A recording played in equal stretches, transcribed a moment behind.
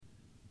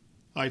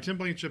Hi, Tim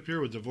Blankenship here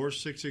with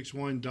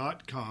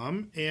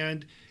Divorce661.com.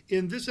 And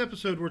in this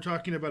episode, we're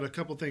talking about a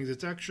couple things.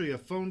 It's actually a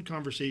phone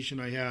conversation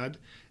I had,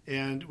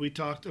 and we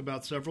talked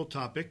about several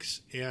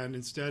topics. And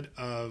instead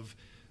of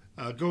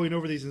going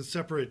over these in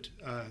separate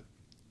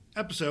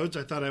episodes,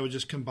 I thought I would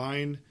just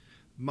combine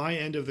my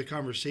end of the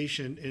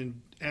conversation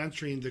in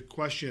answering the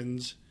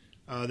questions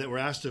that were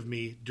asked of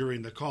me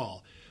during the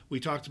call. We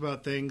talked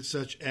about things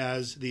such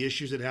as the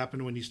issues that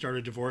happen when you start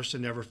a divorce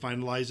and never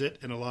finalize it,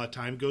 and a lot of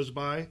time goes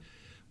by.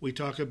 We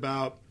talk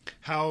about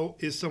how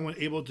is someone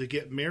able to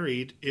get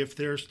married if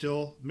they're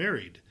still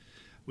married.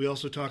 We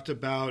also talked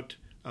about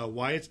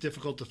why it's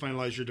difficult to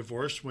finalize your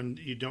divorce when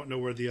you don't know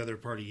where the other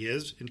party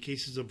is. In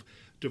cases of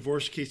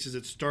divorce cases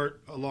that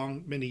start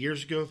along many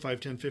years ago,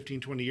 5, 10, 15,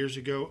 20 years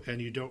ago, and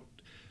you don't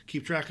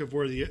keep track of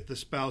where the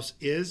spouse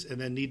is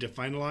and then need to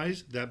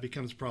finalize, that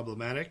becomes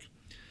problematic.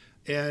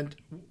 And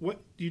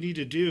what you need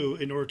to do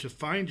in order to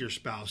find your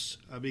spouse,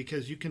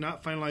 because you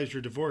cannot finalize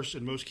your divorce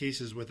in most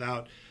cases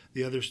without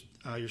the other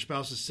your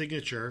spouse's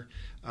signature.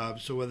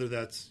 So whether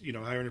that's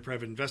hiring a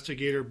private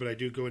investigator, but I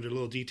do go into a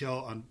little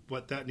detail on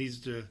what that needs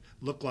to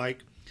look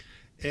like.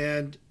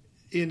 And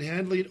in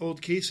handling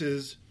old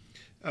cases,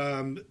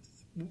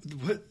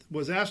 what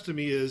was asked of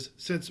me is,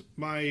 since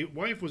my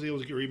wife was able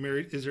to get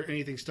remarried, is there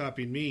anything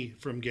stopping me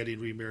from getting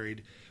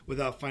remarried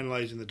without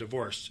finalizing the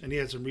divorce? And he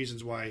had some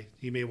reasons why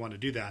he may want to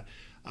do that.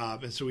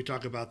 And so we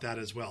talk about that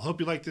as well.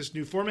 Hope you like this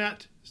new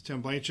format. It's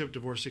Tim Blankenship,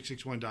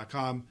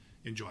 Divorce661.com.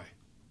 Enjoy.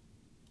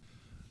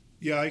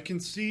 Yeah, I can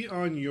see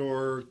on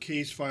your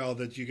case file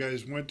that you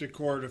guys went to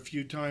court a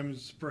few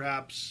times,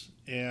 perhaps,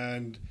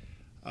 and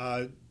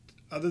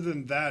other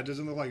than that, it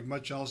doesn't look like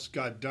much else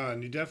got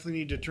done. You definitely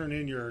need to turn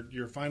in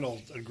your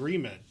final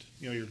agreement,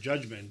 your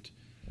judgment,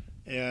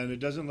 and it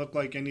doesn't look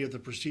like any of the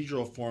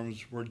procedural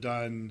forms were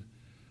done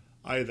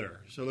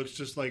either. So it looks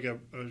just like a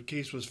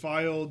case was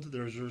filed,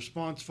 there was a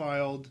response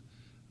filed,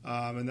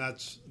 and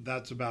that's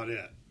about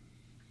it.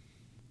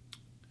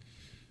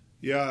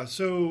 Yeah,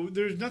 so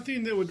there's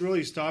nothing that would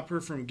really stop her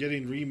from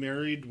getting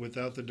remarried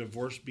without the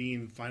divorce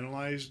being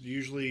finalized.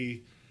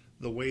 Usually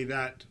the way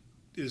that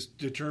is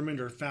determined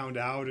or found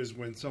out is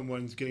when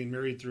someone's getting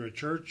married through a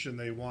church and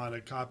they want a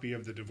copy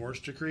of the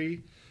divorce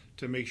decree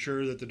to make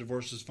sure that the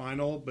divorce is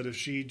final. But if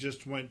she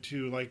just went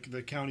to like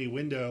the county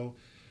window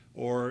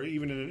or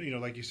even in,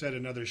 like you said,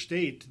 another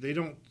state, they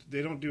don't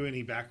do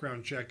any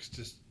background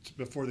checks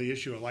before they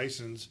issue a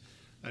license,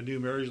 a new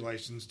marriage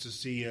license, to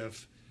see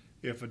if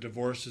a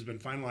divorce has been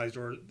finalized,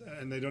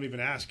 and they don't even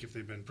ask if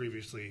they've been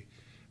previously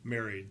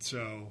married.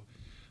 So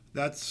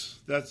that's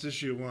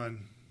issue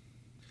one.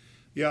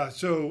 Yeah,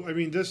 so I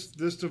mean this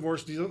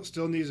divorce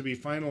still needs to be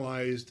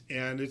finalized,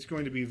 and it's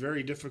going to be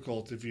very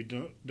difficult if you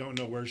don't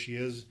know where she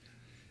is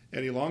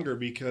any longer,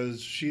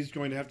 because she's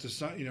going to have to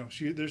sign.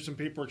 There's some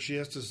paperwork she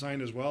has to sign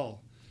as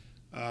well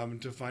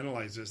to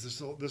finalize this.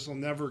 This will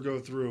never go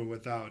through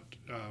without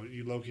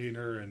you locating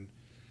her and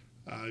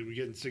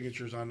getting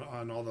signatures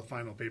on all the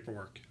final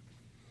paperwork.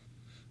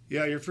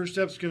 Yeah, your first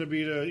step is going to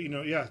be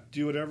to,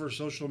 do whatever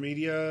social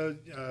media,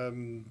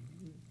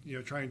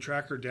 try and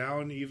track her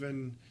down,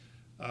 even,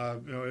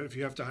 if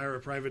you have to hire a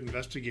private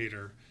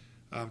investigator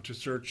to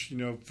search,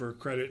 for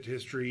credit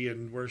history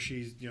and where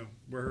she's,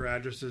 where her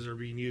addresses are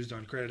being used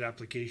on credit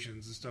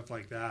applications and stuff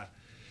like that.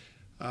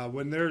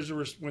 When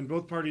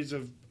both parties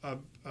have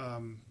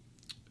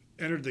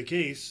entered the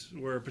case,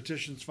 where a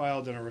petition's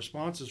filed and a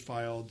response is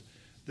filed,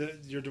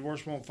 your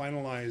divorce won't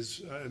finalize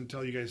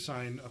until you guys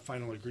sign a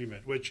final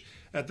agreement, which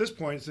at this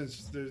point,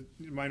 since the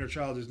minor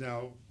child is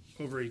now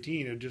over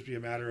 18, it would just be a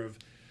matter of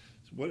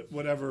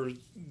whatever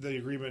the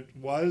agreement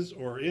was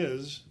or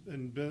is,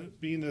 and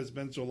being that it's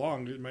been so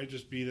long, it might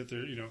just be that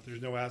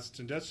there's no assets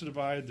and debts to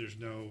divide, there's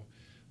no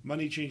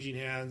money changing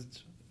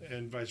hands,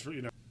 and vice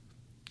versa.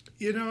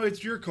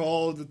 It's your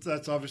call.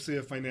 That's obviously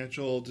a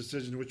financial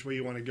decision, which way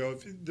you want to go.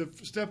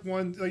 Step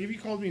one, like if you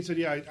called me and said,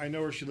 "Yeah, I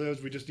know where she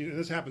lives. We just need," and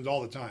this happens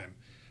all the time,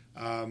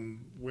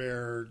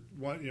 where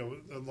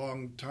a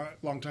long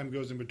time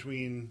goes in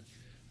between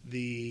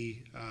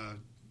the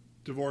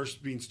divorce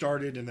being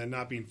started and then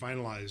not being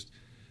finalized.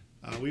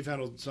 We've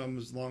handled some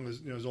as long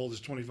as old as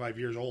 25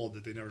 years old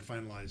that they never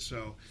finalized.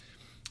 So,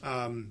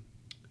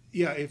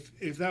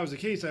 if that was the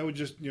case, I would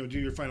just do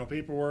your final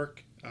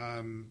paperwork.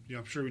 I'm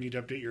sure we need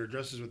to update your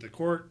addresses with the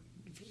court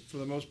for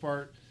the most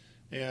part,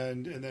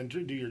 and then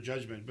do your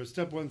judgment. But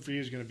step one for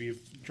you is going to be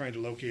trying to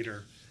locate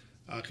her,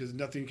 because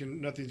nothing's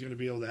going to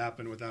be able to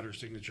happen without her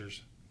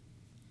signatures.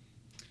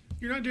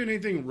 You're not doing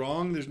anything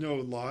wrong. There's no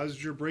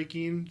laws you're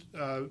breaking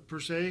per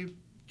se.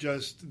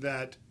 Just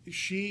that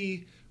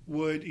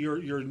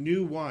your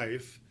new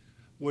wife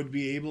would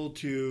be able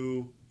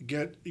to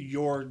get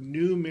your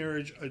new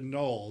marriage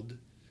annulled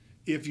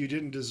if you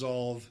didn't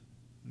dissolve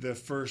the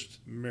first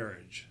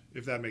marriage,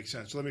 if that makes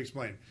sense. So let me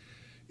explain.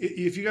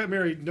 If you got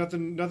married,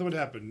 nothing would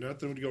happen.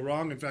 Nothing would go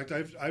wrong. In fact,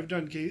 I've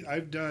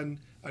done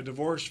a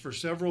divorce for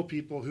several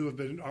people who have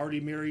been already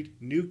married,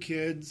 new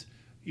kids,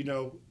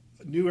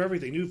 new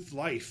everything, new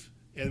life,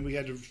 and we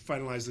had to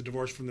finalize the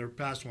divorce from their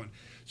past one.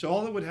 So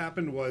all that would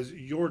happen was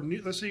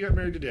let's say you got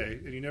married today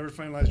and you never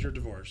finalized your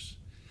divorce.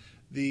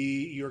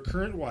 Your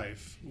current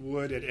wife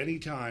would at any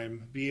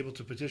time be able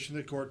to petition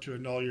the court to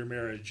annul your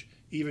marriage,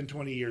 even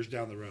 20 years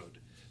down the road,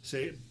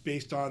 say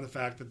based on the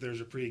fact that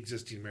there's a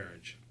pre-existing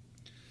marriage.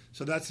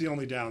 So that's the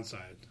only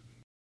downside.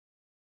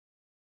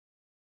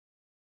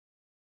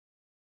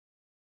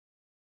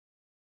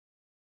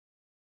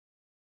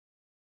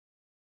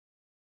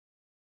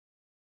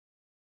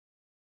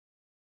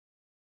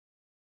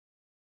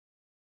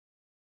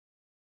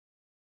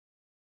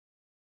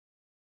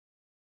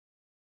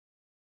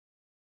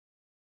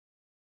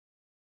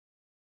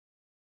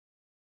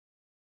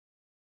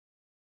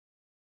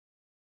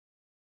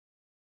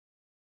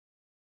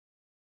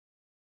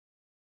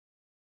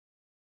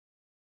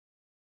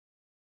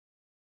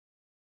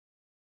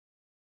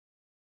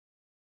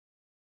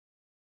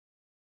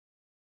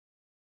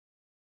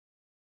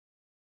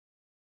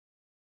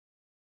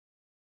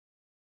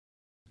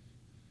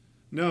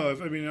 No,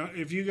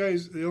 if you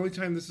guys, the only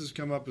time this has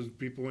come up is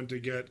people went to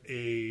get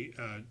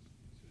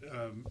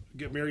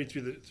married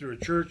through a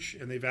church,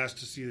 and they've asked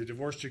to see the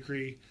divorce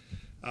decree,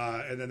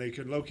 and then they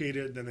could locate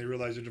it. Then they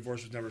realize the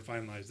divorce was never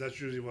finalized. That's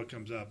usually what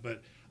comes up.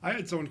 But I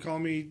had someone call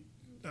me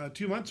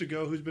 2 months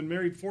ago who's been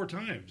married 4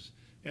 times,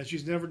 and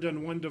she's never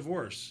done one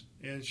divorce,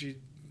 and they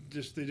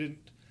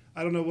didn't.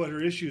 I don't know what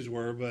her issues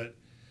were, but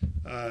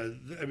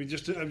I'm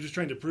just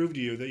trying to prove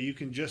to you that you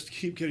can just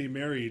keep getting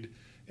married,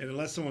 and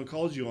unless someone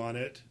calls you on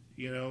it,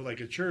 like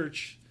a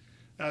church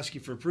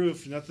asking for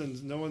proof,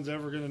 no one's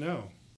ever going to know.